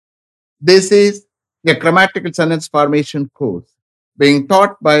This is a grammatical sentence formation course being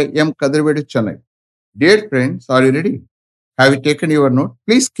taught by M. Kadirvedi Chennai. Dear friends, are you ready? Have you taken your note?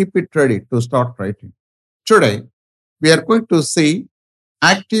 Please keep it ready to start writing. Today, we are going to see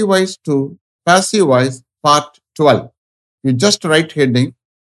active voice to passive voice part 12. You just write heading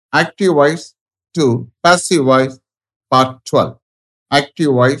active voice to passive voice part 12.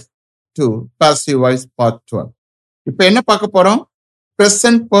 Active voice to passive voice part 12. இப்போ என்ன பார்க்க போறோம்?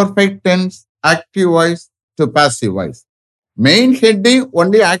 Present perfect tense active voice to passive voice. Main heading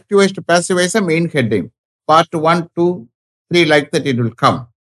only active voice to passive voice a main heading. Part 1, 2, 3 like that it will come.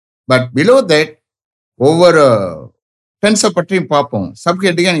 But below that, ஒவ்வொரு tense பற்றியும் பார்ப்போம்.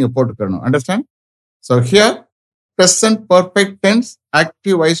 Subheading நீங்க போட்டுக்கணும். Understand? So here, present perfect tense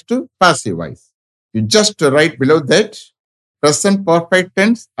active voice to passive voice. You just write below that, present perfect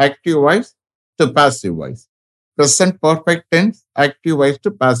tense active voice to passive voice. Present perfect tense active voice to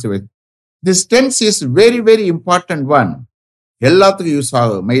passive voice. This tense is very, very important one. எல்லாத்துக்கும் use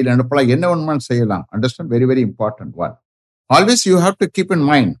ஆகும். Mail அனுப்பலாம், என்ன ஒன்றுமான்னு செய்யலாம். Understand? Very, very important one. Always you have to keep in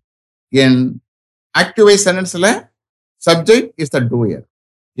mind, in active voice sentence, subject is the doer.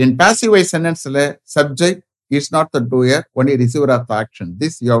 In passive voice sentence, subject is not the doer, only receiver of the action.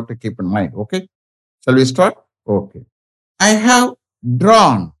 This you have to keep in mind. Okay? Shall we start? Okay. I have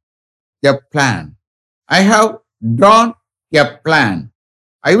drawn a plan. I have drawn a plan.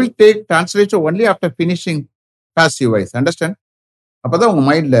 I will take translation only after finishing passive voice. Understand? அப்பதான் உங்க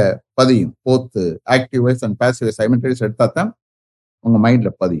மைண்ட்ல பதியும். Both active voice and passive voice simultaneous எடுத்தா தான் உங்க மைண்ட்ல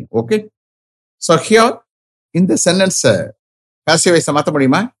பதியும். Okay? So here இந்த சென்டென்ஸ் பாசிவ் வாய்ஸை மாற்ற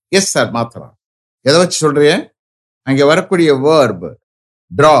முடியுமா? எஸ் சார், மாற்றலாம். எதை வச்சு சொல்றேன்? அங்கே வரக்கூடிய verb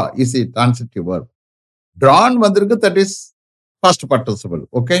draw is E transitive verb. Tran வந்திருக்கு, that is past participle.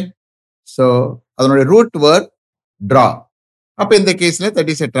 Okay? So அதனுடைய ரூட் வேர்ப் ட்ரா. அப்போ இந்த கேஸ்ல that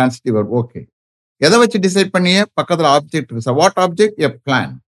is a transitive verb. Okay, எதை வச்சு டிசைட் பண்ணிய? பக்கத்தில் ஆப்ஜெக்ட் இருக்கு. What object? A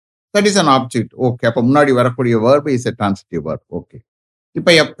plan. That is an object. Okay, அப்போ முன்னாடி வரக்கூடிய verb is a transitive verb. Okay,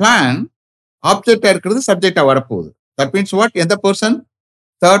 இப்போ எ பிளான் ஆப்ஜெக்டா இருக்கிறது, சப்ஜெக்டா வரப்போகுது. That means what? எந்த person?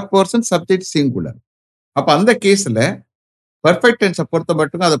 Third person subject singular. அப்போ அந்த கேஸ்ல பர்ஃபெக்ட் டென்ஸை பொறுத்த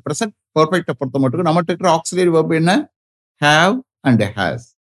மட்டும், அது ப்ரெசென்ட் பர்ஃபெக்டை பொறுத்த மட்டும் நம்மகிட்ட இருக்கிற ஆக்சிலரி வேர்ப் என்ன? Have and has.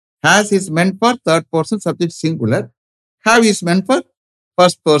 Has is meant for third person subject singular. Have is meant for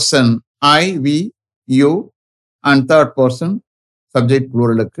first person I, we, you, and third person subject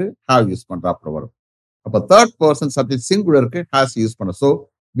pluralக்கு have use பண்றாப்புல வரும். அப்ப third person subject singularக்கு has use பண்ண. So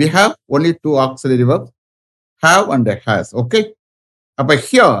we have only two auxiliary verbs, have and has. Okay? அப்ப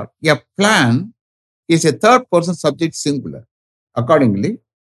here a plan is a third person subject singular. Accordingly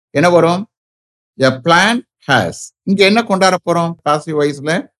என்ன வரும்? A plan has. இங்க என்ன கொண்டாட போறோம்? passive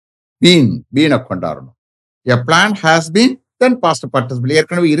voiceல பீனை கொண்டாடணும். A plan has been, then past participle.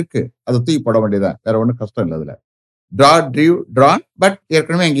 ஏற்கனவே இருக்கு, அதை தூக்கி போட வேண்டியதான். வேற ஒன்றும் கஷ்டம் இல்லை அதுல. Draw, drew, drawn, but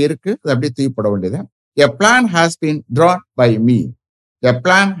ஏற்கனவே அங்கே இருக்கு, அது அப்படியே தூக்கி போட வேண்டியதான். A plan has been drawn by me. A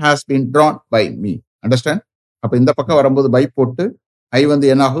plan has been drawn by me. Understand? அப்ப இந்த பக்கம் வரும்போது பை போட்டு ஐ வந்து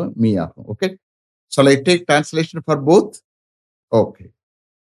என்ன ஆகும்? மீ ஆகும். Okay, shall I take translation for both? Okay.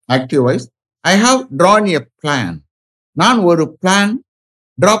 Active voice. I have drawn a plan. நான் ஒரு plan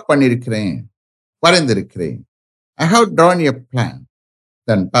draw பண்ணிருக்கிறேன், வரைந்திருக்கிறேன். I have drawn a plan.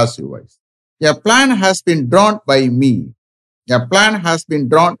 Then passive voice. A plan has been drawn by me. A plan has been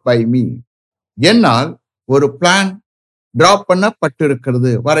drawn by me. என்னால் ஒரு plan draw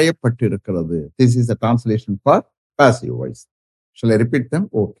பண்ணப்பட்டிருக்கிறது, வரையப்பட்டிருக்கிறது. This is the translation for passive voice. Shall I repeat them?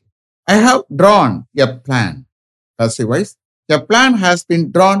 Okay. I have drawn a plan. Passive voice. A plan has been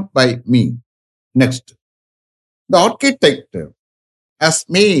drawn by me. Next. The architect has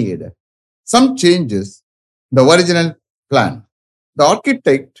made some changes in the original plan. The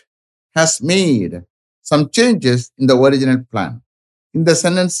architect has made some changes in the original plan. In the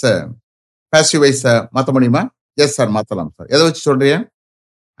sentence, passive voice மாற்ற முடியுமா? Yes sir, மாற்றலாம் sir. எதை வச்சு சொல்றேன்?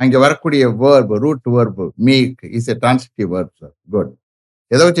 அங்கே வரக்கூடிய verb, root verb make is a transitive verb sir. Good.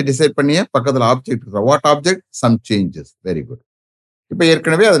 எதை வச்சு டிசைட் பண்ணிய? பக்கத்தில் ஆப்ஜெக்ட் இருக்கு. What object? Some changes. Very good. இப்போ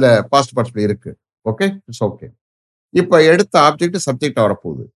ஏற்கனவே அதுல பாஸ்ட் பார்ட்டிசிபிள் இருக்கு. Okay, it's okay. இப்போ எடுத்த ஆப்ஜெக்ட் சப்ஜெக்ட்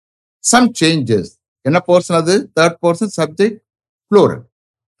வரப்போகுது. Some changes. என்ன போர்ஷன் அது? Third person subject plural.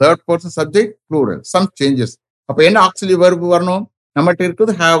 Third person subject plural. Some changes. அப்போ என்ன ஆக்சிலரி வெர்ப் வரணும்? நம்மகிட்ட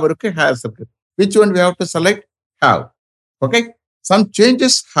இருக்குது ஹேவ் இருக்கு, ஹேஸ் இருக்கு. Which one we have to select? Have. Okay, some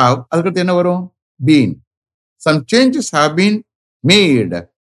changes have. அதுக்கடுத்து என்ன வரும்? Been. Some changes have been made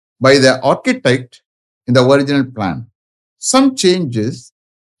by the architect in the original plan. Some changes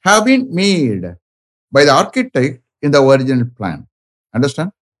have been made by the architect in the original plan.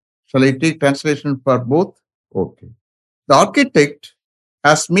 Understand? Shall I take translation for both? Okay. The architect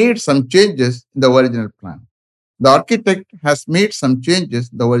has made some changes in the original plan. The architect has made some changes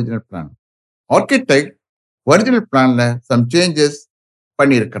in the original plan. Architect original planல some changes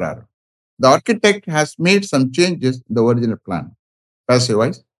பண்ணியிருக்கிறார். The architect has made some changes in the original plan. Passive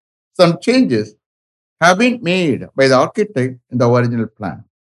voice. Some changes have been made by the architect in the original plan.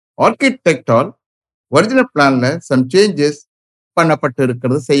 Architectal original planல some changes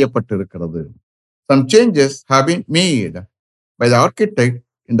பண்ணப்பட்டிருக்கிறது, செய்யப்பட்டிருக்கிறது. Some changes have been made by the architect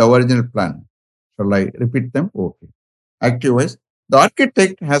in the original plan. Shall I repeat them? Okay. Active voice. The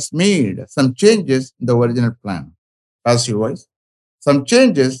architect has made some changes in the original plan. Passive voice. Some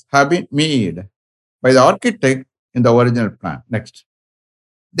changes have been made by the architect in the original plan. Next.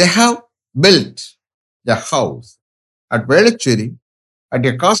 They have built a house at Velachery at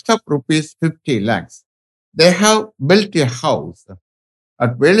a cost of rupees 50 lakhs. They have built a house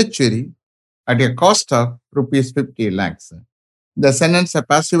at Velachery at a cost of rupees 50 lakhs. இந்த சென்டென்ஸை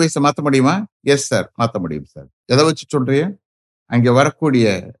passive வாய்ஸை மாற்ற முடியுமா? Yes sir, மாற்ற முடியும் sir. எதை வச்சு சொல்றீங்க? அங்கே வரக்கூடிய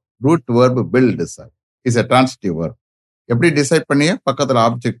root verb build sir, is a transitive verb. எப்படி டிசைட் பண்ணிய? பக்கத்தில்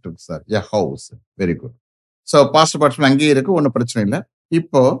ஆப்ஜெக்ட் இருக்கு சார், எ house. Very good. So past பார்ட்ஸ்மெண்ட் அங்கேயே இருக்கு, ஒன்றும் பிரச்சனை இல்லை.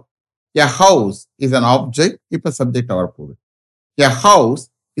 இப்போ எ ஹவுஸ் இஸ் அன் ஆப்ஜெக்ட், இப்போ சப்ஜெக்ட் வரப்போகுது. எ ஹவுஸ்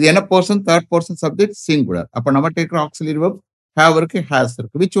இது என்ன person? Third person subject, singular. அப்போ நம்ம இருக்கிற ஆக்சிலரி வெர்ப் ஹேவ் இருக்கு, ஹேஸ்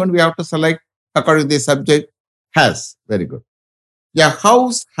இருக்கு. Which one we have to select according the subject? Has. Very good. A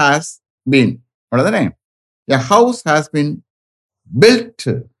house has been, அவ்வளவுதானே? A house has been built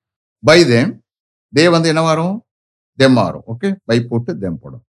by them. they வந்து என்ன வரும்? them வரும். ஓகே, by போட்டு them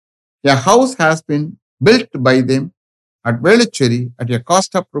போடும். A house has been built by them at Velachery at a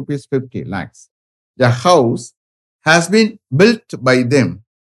cost of rupees 50 lakhs. A house has been built by them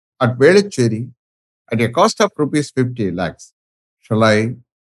at Velachery at a cost of rupees 50 lakhs. Shall I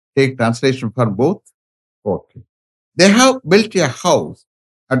take translation for both? Okay. They have built a house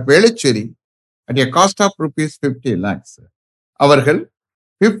at Velachery at a cost of rupees 50 lakhs. அவர்கள்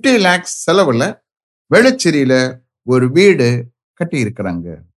 50 lakhs செலவுல வேளச்சேரியில ஒரு வீடு கட்டி இருக்கிறாங்க.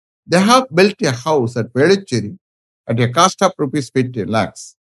 They have built a house at Velachery at a cost of rupees 50 lakhs.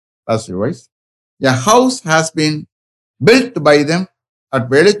 Passive voice. A house has been built by them at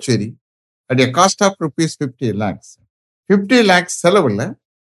Velachery at a cost of rupees 50 lakhs. 50 lakhs செலவுல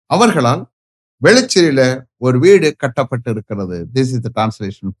அவர்களால் வேளச்சேரியில ஒரு வீடு கட்டப்பட்டு இருக்கிறது. This is the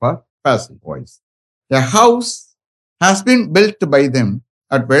translation for passive voice. A house has been built by them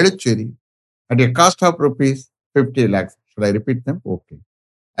at Velachery at a cost of rupees 50 lakhs. Should I repeat them? Okay.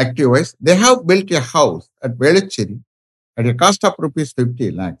 Active voice. They have built a house at Velachery at a cost of rupees 50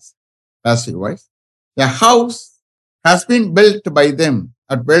 lakhs. Passive voice. A house has been built by them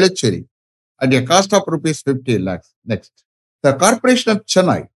at Velachery at a cost of rupees 50 lakhs. Next. The Corporation of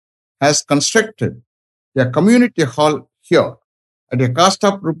Chennai has constructed a community hall here at a cost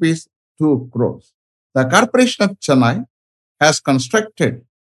of rupees 2 crores. The Corporation of Chennai has constructed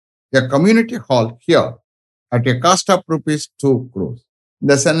a community hall here at a cost of rupees 2 crores.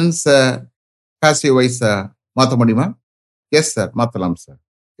 The sentence passive voice மாற்ற முடியுமா? Yes sir, மாற்றலாம் sir.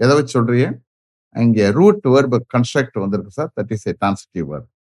 எதை வச்சு சொல்றீங்க? அங்கே root verb construct வந்திருக்கு sir, that is a transitive verb.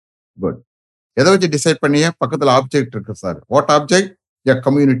 Good. எதை வச்சு டிசைட் பண்ணிய? பக்கத்தில் ஆப்ஜெக்ட் இருக்கு sir. What object? A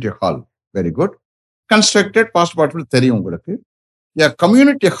community hall. Very good. Constructed past participle தெரியும் உங்களுக்கு. A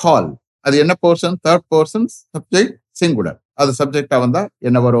community hall அது என்ன person? Third person subject, singular. அது சப்ஜெக்டா வந்தா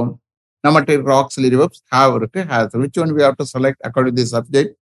என்ன வரும்? நம்மகிட்ட இருக்கிற ஆக்சிலரி வெர்ப்ஸ் have இருக்கு, has. Which one we have to select according to the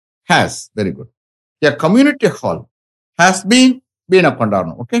subject? Has. Very good. A community hall has been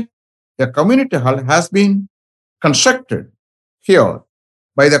கொண்டாடணும். Okay. A community hall has been constructed here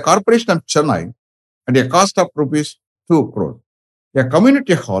by the Corporation of Chennai at a cost of rupees 2 crores. A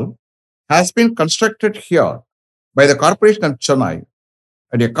community hall has been constructed here by the Corporation of Chennai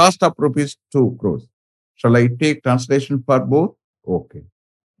at a cost of rupees 2 crores. Shall I take translation for both? Okay.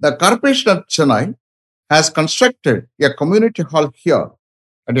 The Corporation of Chennai has constructed a community hall here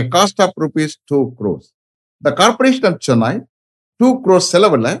at a cost of rupees 2 crores. The Corporation of Chennai 2 crores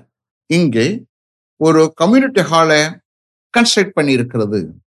செலவுல இங்கே ஒரு community ஹாலை construct பண்ணி இருக்கிறது.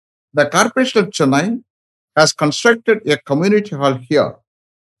 The Corporation of Chennai has constructed a community hall here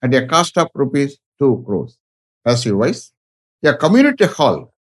at a cost of rupees 2 crores. Passive voice. A community hall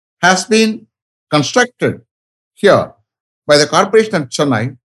has been constructed here by the Corporation of Chennai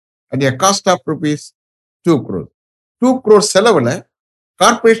at a cost of rupees 2 crores. 2 crores செலவுல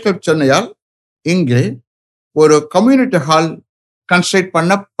Corporation of Chennaiயால் இங்கே ஒரு community hall construct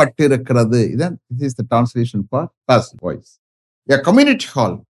பண்ணப்பட்டிருக்கிறது. இதான் this is the translation for passive voice. A community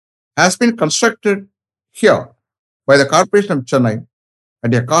hall has been constructed here by the Corporation of Chennai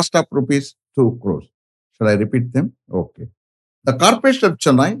at a cost of rupees 2 crores. Shall I repeat them? Okay. The Corporation of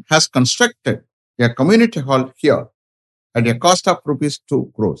Chennai has constructed a community hall here at a cost of rupees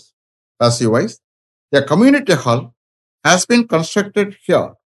 2 crores. Passive-wise, a community hall has been constructed here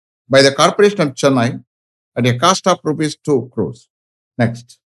by the Corporation of Chennai at a cost of rupees 2 crores.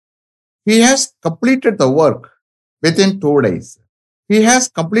 Next, he has completed the work within 2 days. He has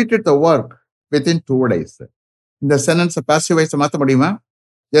completed the work within 2 days. இந்த sentence passive voice மாற்ற முடியுமா?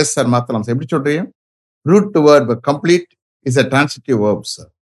 Yes sir மாற்றலாம் sir. எப்படி சொல்றீங்க? Root verb complete is a transitive verb sir.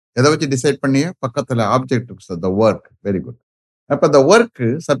 எதை வச்சு decide பண்ணி பக்கத்தில் ஆப்ஜெக்ட் இருக்கு sir. The work. Very good. அப்போ த ஒர்க்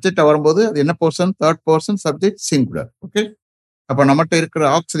சப்ஜெக்ட் வரும்போது அது என்ன person? Third person subject singular. Okay. அப்போ நம்மகிட்ட இருக்கிற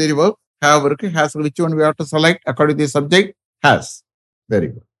ஆக்சிலரி வேர்ப் ஹேவ் இருக்கு. Has which one we have to select according to the subject has. Very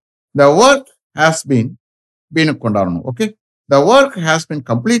good. The work has been கொண்டாடணும். Okay. The work has been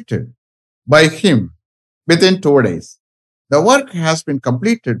completed by him within 2 days. The work has been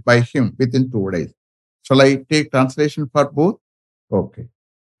completed by him within 2 days. Shall I take translation for both? Okay.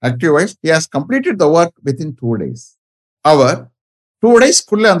 Active voice, he has completed the work within 2 days. Our 2 days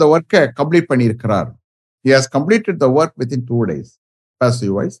kulla and the work complete பண்ணியிருக்கிறார். He has completed the work within 2 days.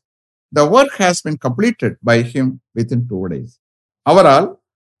 Passive voice, the work has been completed by him within 2 days. அவரால்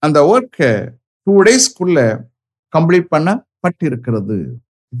அந்த work 2 days குள்ள complete பண்ணப்பட்டிருக்கிறது.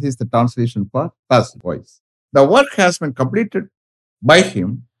 This is the translation for passive voice. The work has been completed by him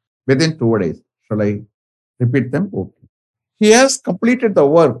within 2 days. Shall I repeat them? Okay. He has completed the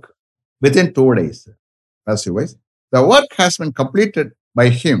work within 2 days. Passive voice. The work has been completed by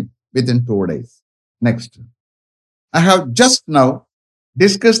him within 2 days. Next. I have just now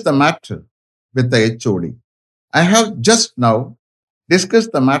discussed the matter with the HOD. I have just now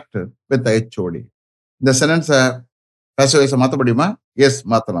discussed the matter with the HOD. The sentence passive மாற்ற முடியுமா? S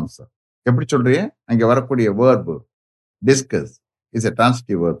மாற்றலாம் sir. எப்படி சொல்றீங்க? அங்கே வரக்கூடிய verb discuss is a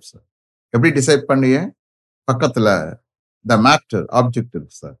transitive verb sir. எப்படி decide பண்ணிய? பக்கத்தில் த மேட்டர் ஆப்ஜெக்ட்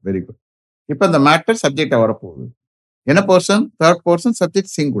இருக்கு சார். Very good. இப்போ இந்த மேட்டர் சப்ஜெக்டா வரப்போகுது. என்ன person? Third person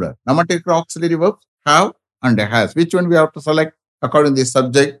subject singular. நம்மகிட்ட இருக்கிற auxiliary verb have and has. Which one we have to select according the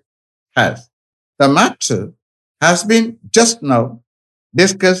subject has. The matter has been just now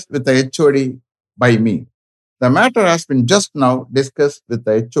discuss with the HOD by me. The matter has been just now discussed with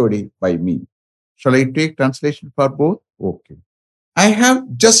the HOD by me. Shall I take translation for both? Okay. I have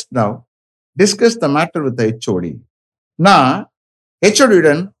just now discussed the matter with the HOD. நான் HOD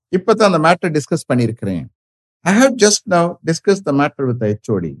உடன் இப்பதான் அந்த matter discuss பண்ணியிருக்கிறேன். I have just now discussed the matter with the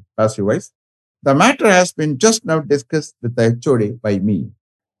HOD. Passive voice. The matter has been just now discussed with the HOD by me.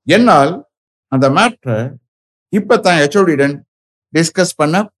 என்னால் அந்த matter இப்பதான் HOD உடன் discuss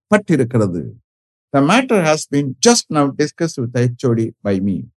பண்ணப்பட்டிருக்கிறது. The matter has been just now discussed with the HOD by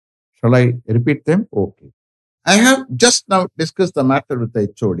me. Shall I repeat them? Okay. I have just now discussed the matter with the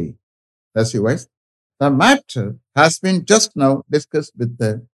HOD. Passive voice. The matter has been just now discussed with the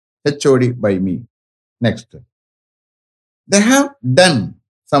HOD by me. Next. They have done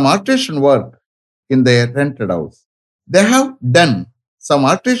some alteration work in their rented house. They have done some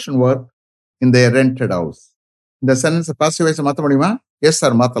alteration work in their rented house. இந்த sentence passive voice மாற்ற முடியுமா? Yes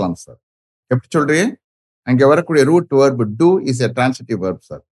sir மாற்றலாம் sir. எப்படி சொல்றீங்க? அங்கே வரக்கூடிய root verb two is a transitive verb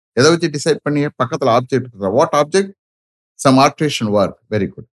sir. எதை வச்சு டிசைட் பண்ணி? பக்கத்தில் ஆப்ஜெக்ட் இருக்கு. What object? Some alteration work. Very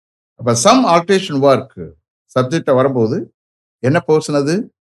good. அப்போ சம் ஆல்ட்ரேஷன் ஒர்க் சப்ஜெக்டை வரும்போது என்ன பர்சன் அது?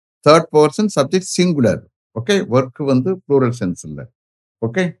 Third person subject singular. Okay. Work plural sense இல்லை.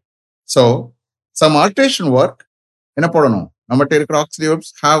 Okay. So some alteration work என்ன போடணும்? நம்மகிட்ட இருக்கிற auxiliary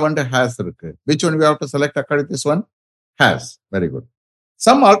verbs have and has இருக்கு. Which one we have to select according this one? Has. Very good.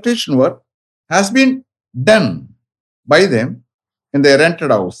 Some alteration work has been done by them in their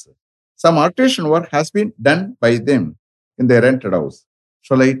rented house. Some alteration work has been done by them in their rented house.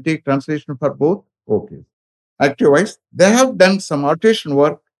 Shall I take translation for both? Okay. Active voice. They have done some alteration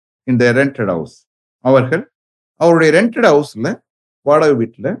work in their rented house. அவர்கள் அவருடைய rented houseல வாடகை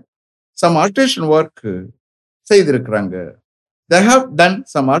வீட்டில் some alteration work செய்திருக்கிறாங்க. They have done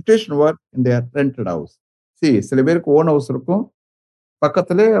some alteration work in their rented house. See, சில பேருக்கு own house இருக்கும்,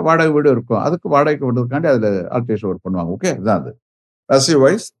 பக்கத்துல வாடகை வீடு இருக்கும். அதுக்கு வாடகைக்கு விடுறதுக்காண்டி அதுல ஆல்ட்ரேஷன் ஒர்க் பண்ணுவாங்க. ஓகே. அதுதான் அது. Passive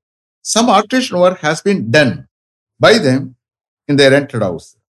voice. Some alteration work has been done by them in the rented house.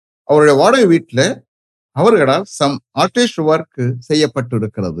 அவருடைய வாடகை வீட்டில் அவர்களால் சம் ஆல்ட்ரேஷன் ஒர்க்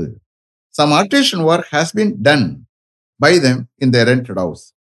செய்யப்பட்டிருக்கிறது. Some alteration work has been done by them in the rented house.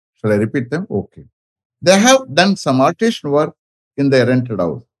 Shall I repeat them? Okay. They have done some alteration work in their rented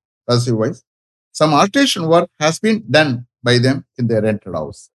house. Passive voice. Some alteration work has been done by them in their rented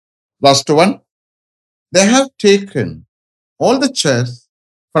house. Last one. They have taken all the chairs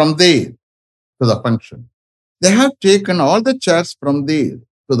from there to the function. They have taken all the chairs from there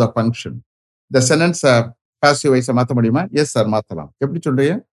to the function. The sentence passive வாய்ஸை மாற்ற முடியுமா? Yes sir, மாற்றலாம். எப்படி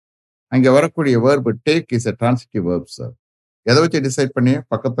சொல்றீங்க? அங்கே வரக்கூடிய verb take is a transitive verb sir. எதை வச்சு டிசைட் பண்ணி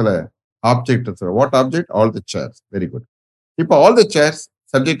பக்கத்துல object sir. What object? All the chairs. Very good. இப்போ ஆல் தி சேர்ஸ்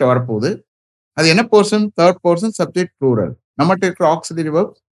சப்ஜெக்ட் வரப்போகுது. அது என்ன person? Third person, subject plural. நம்மகிட்ட இருக்கிற auxiliary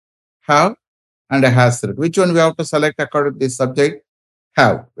verb have and has இருக்கு. Which one we have to select according to the subject?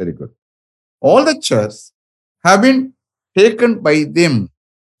 Have. Very good. All the chairs have been taken by them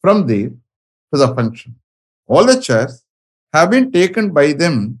from there to the function. All the chairs have been taken by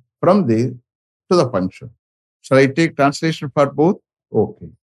them from there to the function. Shall I take translation for both?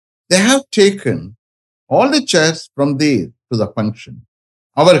 Okay. They have taken all the chairs from there to the function.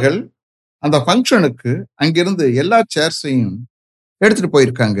 அவர்கள் அந்த ஃபங்க்ஷனுக்கு அங்கிருந்து எல்லா சேர்ஸையும் எடுத்துட்டு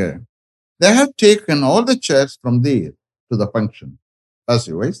போயிருக்காங்க. They have taken all the chairs from there to the function.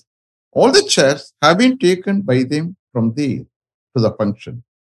 Passive voice. All the chairs have been taken by them from there to the function.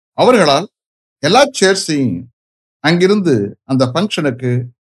 அவர்களால் எல்லா சேர்ஸையும் அங்கிருந்து அந்த ஃபங்க்ஷனுக்கு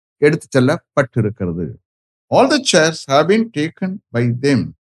எடுத்து செல்லப்பட்டிருக்கிறது. All the chairs have been taken by them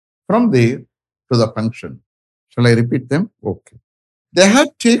from there to the function. Shall I repeat them? Okay. They have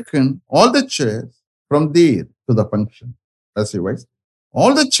taken all the chairs from there to the function. Passive voice.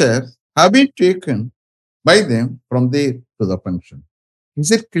 All the chairs have been taken by them from there to the function. Is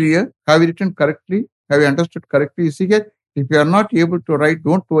it clear? Have you written correctly? Have you understood correctly? You see here, if you are not able to write,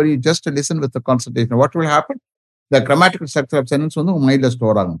 don't worry, just listen with the concentration. What will happen? The grammatical structure of sentence on the mind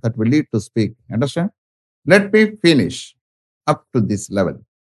store on that will lead to speak. Understand? Let me finish up to this level.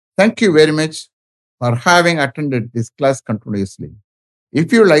 Thank you very much for having attended this class continuously. If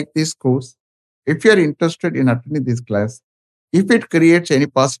you like this course, if you are interested in attending this class, if it creates any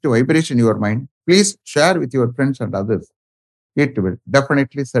positive vibration in your mind, please share with your friends and others. It will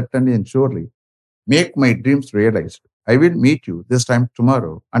definitely, certainly, and surely make my dreams realized. I will meet you this time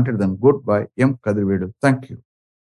tomorrow. Until then, goodbye. M. Kadirvedu. Thank you.